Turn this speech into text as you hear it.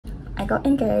I got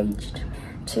engaged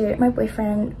to my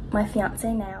boyfriend, my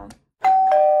fiance now.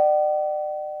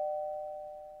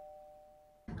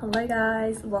 Hello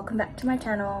guys, welcome back to my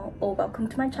channel, or welcome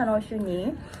to my channel if you're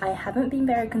new. I haven't been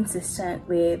very consistent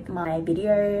with my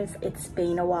videos. It's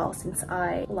been a while since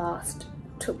I last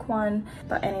took one,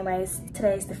 but anyways,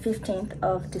 today is the 15th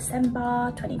of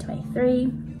December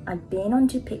 2023. I've been on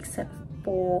Dupixent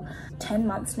for 10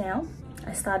 months now.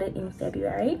 I started in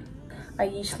February. I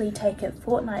usually take it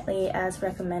fortnightly as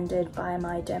recommended by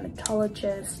my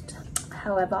dermatologist.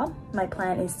 However, my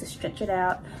plan is to stretch it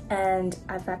out, and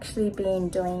I've actually been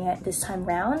doing it this time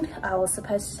round. I was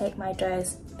supposed to take my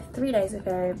dose 3 days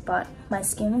ago, but my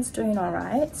skin was doing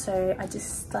alright, so I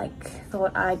just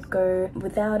thought I'd go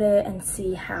without it and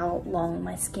see how long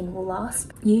my skin will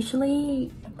last.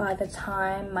 Usually by the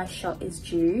time my shot is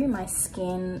due, my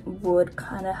skin would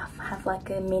kind of have like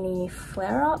a mini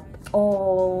flare-up,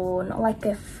 or not like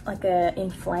a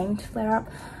inflamed flare-up.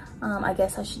 I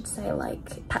guess I should say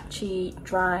like patchy,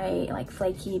 dry, like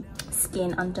flaky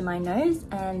skin under my nose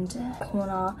and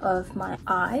corner of my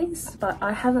eyes, but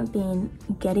I haven't been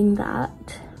getting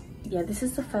that. Yeah, this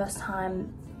is the first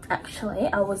time. Actually,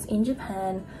 I was in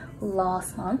Japan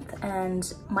last month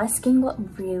and my skin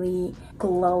got really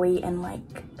glowy and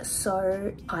like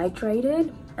so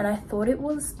hydrated, and I thought it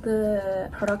was the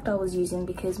product I was using,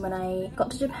 because when I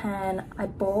got to Japan I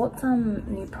bought some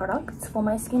new products for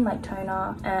my skin, like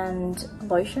toner and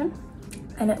lotion,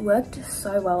 and it worked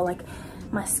so well. Like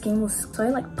my skin was so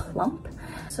like plump,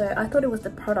 so I thought it was the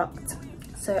product.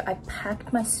 So I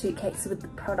packed my suitcase with the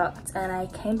product and I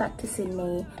came back to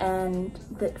Sydney, and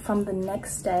from the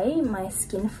next day my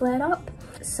skin flared up.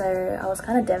 So I was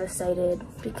kind of devastated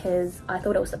because I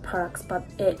thought it was the products, but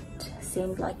it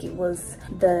seemed like it was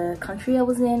the country I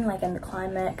was in, like, and the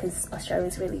climate, because Australia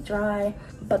is really dry.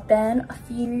 But then a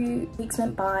few weeks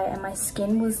went by and my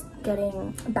skin was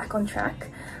getting back on track.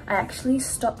 I actually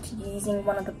stopped using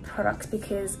one of the products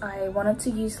because I wanted to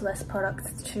use less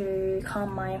products to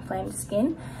calm my inflamed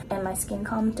skin, and my skin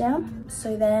calmed down.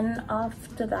 So then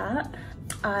after that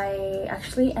I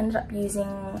actually ended up using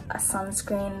a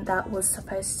sunscreen that was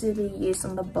supposed to be used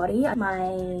on the body.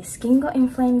 My skin got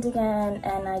inflamed again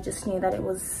and I just knew that it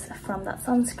was from that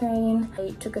sunscreen.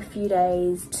 It took a few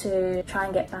days to try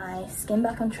and get my skin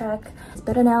back on track. It's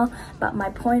better now, but my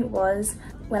point was,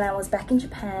 when I was back in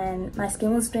Japan, my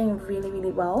skin was doing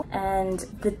really well, and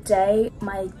the day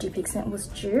my Dupixent was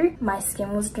due, my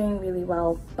skin was doing really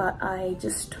well, but I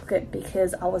just took it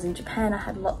because I was in Japan. I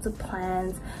had lots of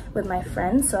plans with my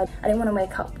friends, so I didn't want to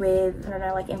wake up with, I don't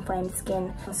know, like inflamed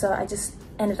skin. So I just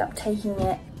ended up taking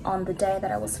it on the day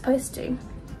that I was supposed to.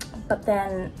 But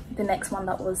then the next one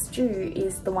that was due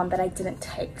is the one that I didn't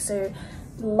take. So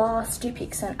last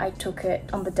Dupixent I took it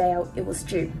on the day it was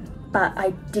due, but I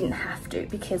didn't have to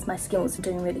because my skin was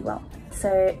doing really well.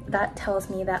 So that tells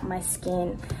me that my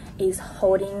skin is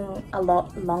holding a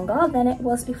lot longer than it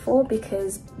was before,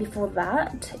 because before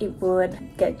that it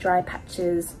would get dry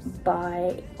patches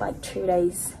by like 2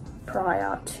 days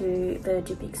prior to the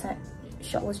Dupixent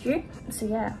shot was due. So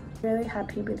yeah, really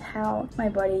happy with how my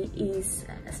body is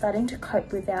starting to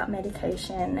cope without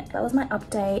medication. That was my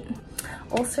update.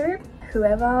 Also,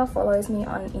 whoever follows me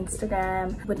on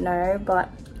Instagram would know, but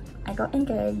I got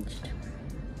engaged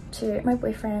to my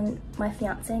boyfriend, my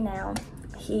fiance now.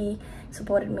 He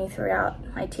supported me throughout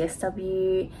my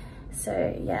TSW,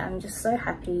 so yeah, I'm just so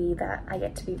happy that I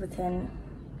get to be with him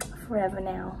forever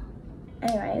now.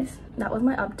 Anyways, that was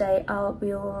my update.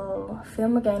 We'll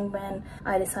film again when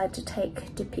I decide to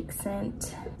take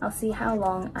Dupixent. I'll see how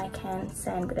long I can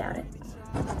stand without it.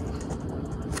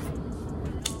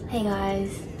 Hey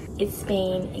guys. It's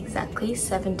been exactly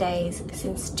 7 days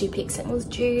since Dupixent was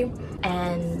due,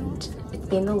 and it's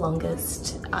been the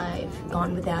longest I've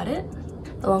gone without it.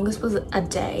 The longest was a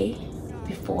day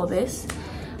before this,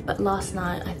 but last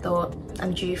night I thought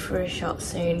I'm due for a shot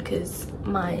soon because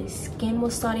my skin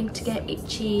was starting to get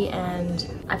itchy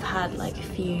and I've had like a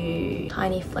few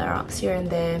tiny flare-ups here and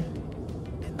there.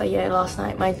 But yeah, last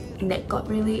night my neck got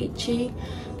really itchy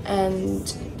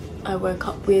and I woke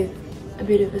up with a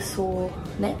bit of a sore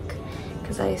neck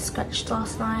because I scratched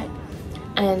last night,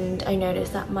 and I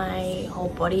noticed that my whole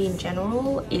body in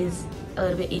general is a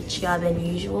little bit itchier than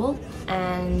usual,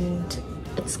 and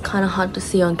it's kind of hard to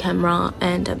see on camera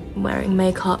and I'm wearing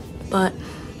makeup, but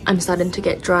I'm starting to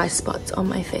get dry spots on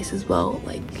my face as well,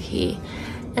 like here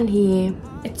and here.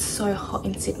 It's so hot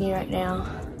in Sydney right now.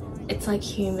 It's like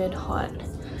humid hot.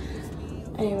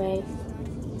 Anyway,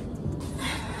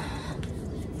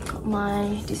 got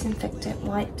my disinfectant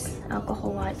wipes,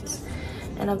 alcohol wipes,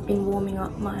 and I've been warming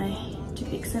up my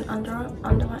Dupixent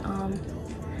under my arm.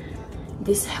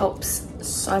 this helps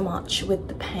so much with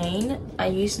the pain. I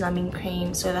use numbing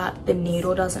cream so that the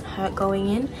needle doesn't hurt going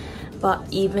in, but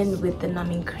even with the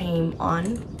numbing cream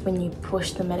on, when you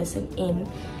push the medicine in,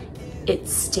 it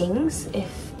stings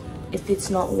if it's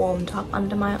not warmed up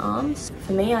under my arms.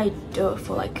 For me, I do it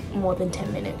for like more than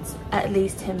 10 minutes, at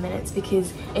least 10 minutes,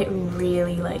 because it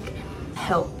really like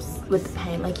helps with the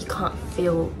pain. Like you can't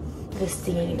feel the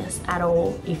stinginess at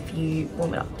all if you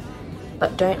warm it up,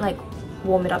 but don't like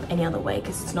warm it up any other way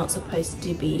because it's not supposed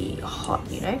to be hot,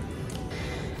 you know.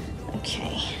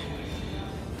 Okay.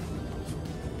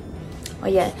 Oh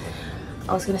yeah,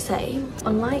 I was gonna say,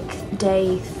 on like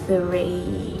day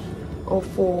 3 or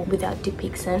 4 without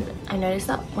Dupixent, I noticed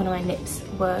that one of my nips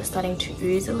were starting to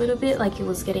ooze a little bit, like it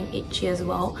was getting itchy as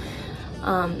well.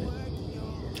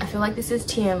 I feel like this is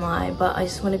TMI, but I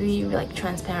just want to be like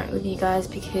transparent with you guys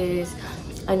because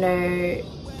I know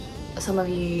some of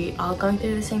you are going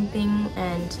through the same thing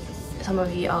and some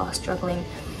of you are struggling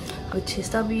with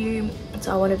TSW,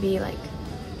 so I want to be like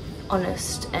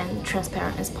honest and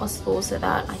transparent as possible so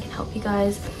that I can help you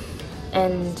guys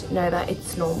and know that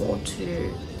it's normal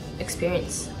to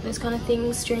experience those kind of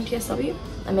things during TSW.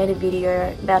 I made a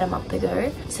video about a month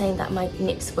ago saying that my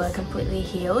nips were completely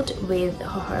healed with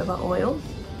jojoba oil,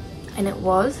 and it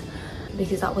was,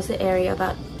 because that was the area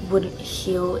that wouldn't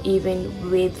heal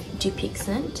even with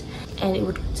Dupixent, and it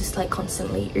would just like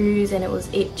constantly ooze and it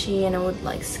was itchy and it would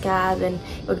like scab and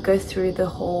it would go through the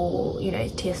whole, you know,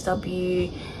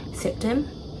 TSW symptom.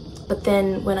 But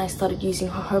then when I started using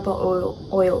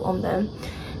jojoba oil on them,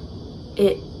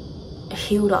 it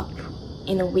healed up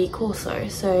in a week or so.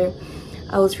 So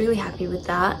I was really happy with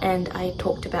that, and I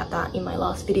talked about that in my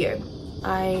last video.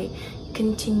 I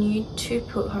continued to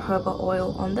put jojoba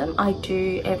oil on them. I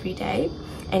do every day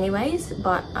anyways,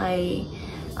 but I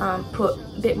put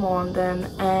a bit more on them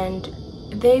and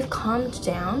they've calmed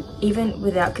down even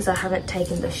without, because I haven't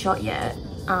taken the shot yet.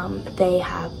 They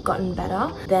have gotten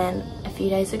better than a few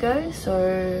days ago,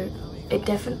 so it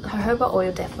jojoba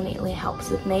oil definitely helps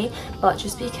with me. But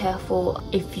just be careful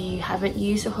if you haven't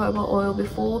used jojoba oil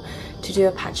before to do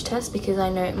a patch test, because I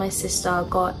know my sister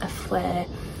got a flare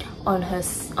on her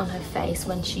face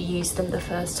when she used them the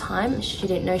first time. She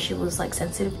didn't know she was like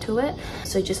sensitive to it,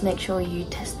 so just make sure you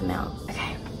test them out.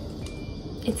 Okay,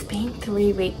 it's been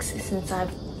 3 weeks since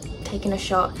I've taken a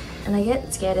shot and I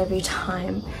get scared every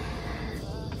time,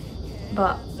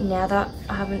 but now that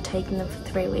I haven't taken them for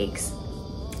 3 weeks,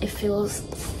 it feels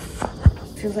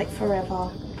like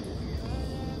forever.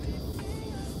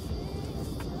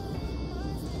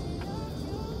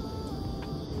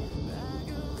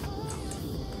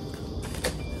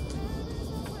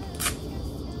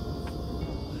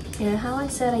 You know how I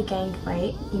said I gained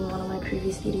weight in one of my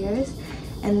previous videos,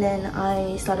 and then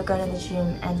I started going to the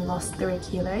gym and lost 3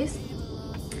 kilos?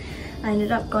 I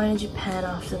ended up going to Japan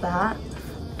after that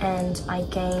and I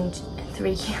gained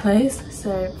 3 kilos,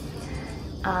 so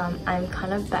I'm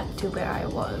kind of back to where I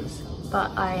was.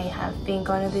 But I have been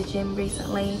going to the gym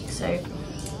recently, so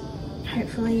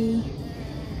hopefully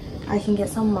I can get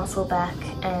some muscle back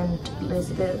and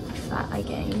lose a bit of the fat I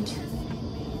gained.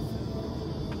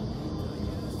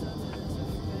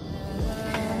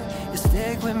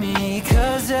 Stick with me,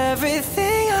 cause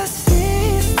everything I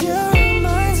see still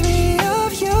reminds me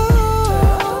of you.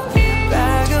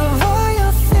 Bag of all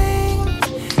your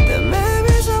things, the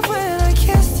memories of when I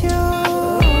kissed you.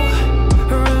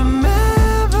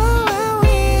 Remember when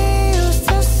we used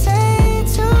to say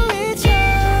to each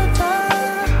other,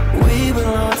 we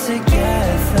belong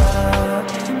together,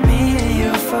 me and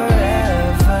you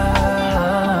forever.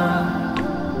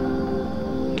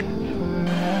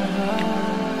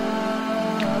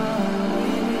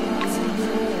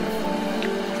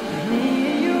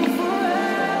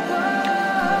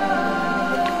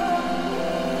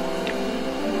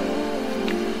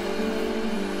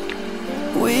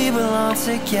 We belong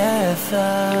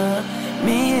together,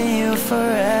 me and you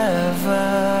forever.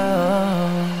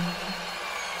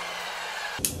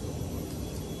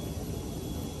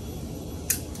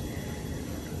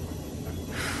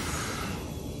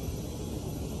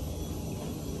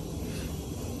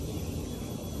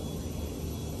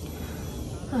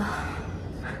 I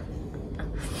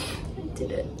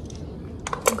did it.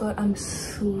 Oh God, I'm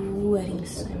sweating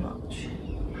so much.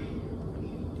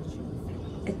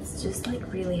 It's just like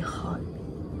really hot.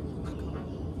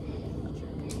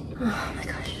 Oh my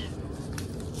gosh.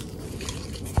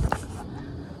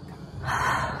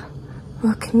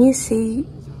 Well, can you see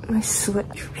my sweat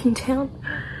dripping down?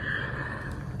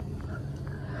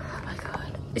 Oh my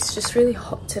God. It's just really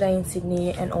hot today in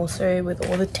Sydney, and also with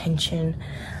all the tension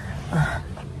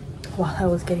while I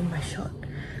was getting my shot.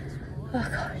 Oh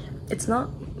gosh. It's not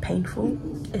painful,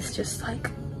 it's just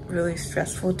like really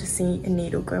stressful to see a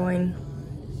needle go in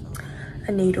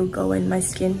my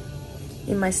skin,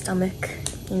 in my stomach,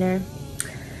 you know.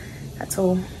 That's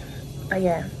all. But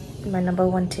yeah, my number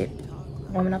one tip,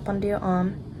 warm it up under your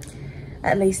arm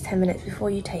at least 10 minutes before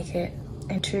you take it.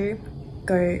 And 2,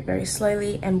 go very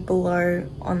slowly and blow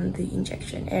on the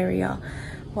injection area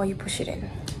while you push it in.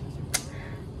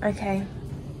 Okay,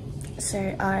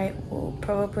 so I will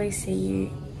probably see you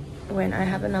when I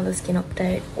have another skin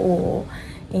update, or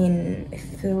in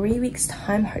 3 weeks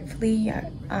time, hopefully.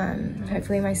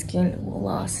 Hopefully my skin will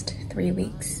last 3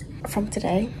 weeks from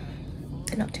today,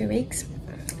 not 2 weeks.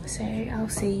 So I'll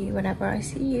see you whenever I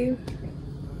see you.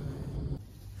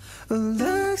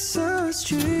 Alexa's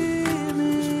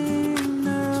dreaming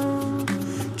now,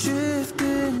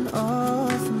 drifting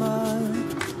off my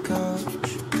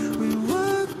couch. We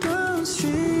walked down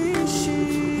streets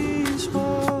she's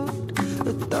walked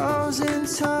 1,000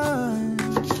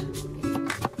 times.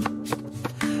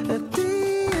 At the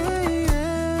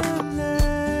AM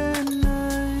that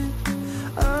night,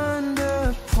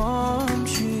 under palm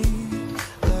tree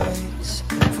lights,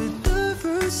 for the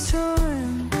first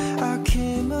time I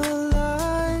came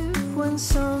alive when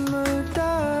summer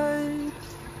died.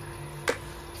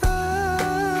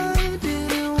 I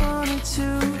didn't want it to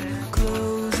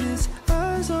close its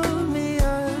eyes on me.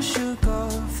 I shook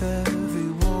off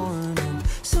every warning.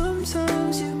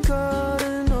 Sometimes you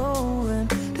gotta know when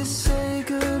to say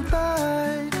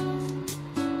goodbye.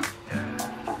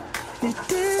 It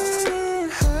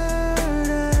didn't hurt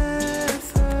at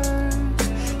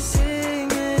first,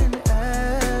 singing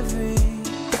every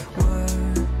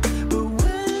word, but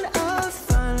when I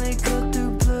finally cut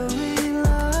through blurry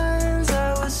lines, I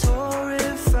was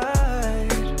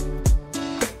horrified.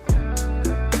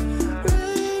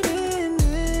 Raining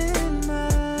in my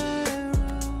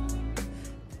room.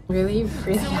 Really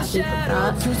happy with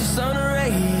that. Through the sun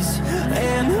rays,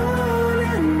 and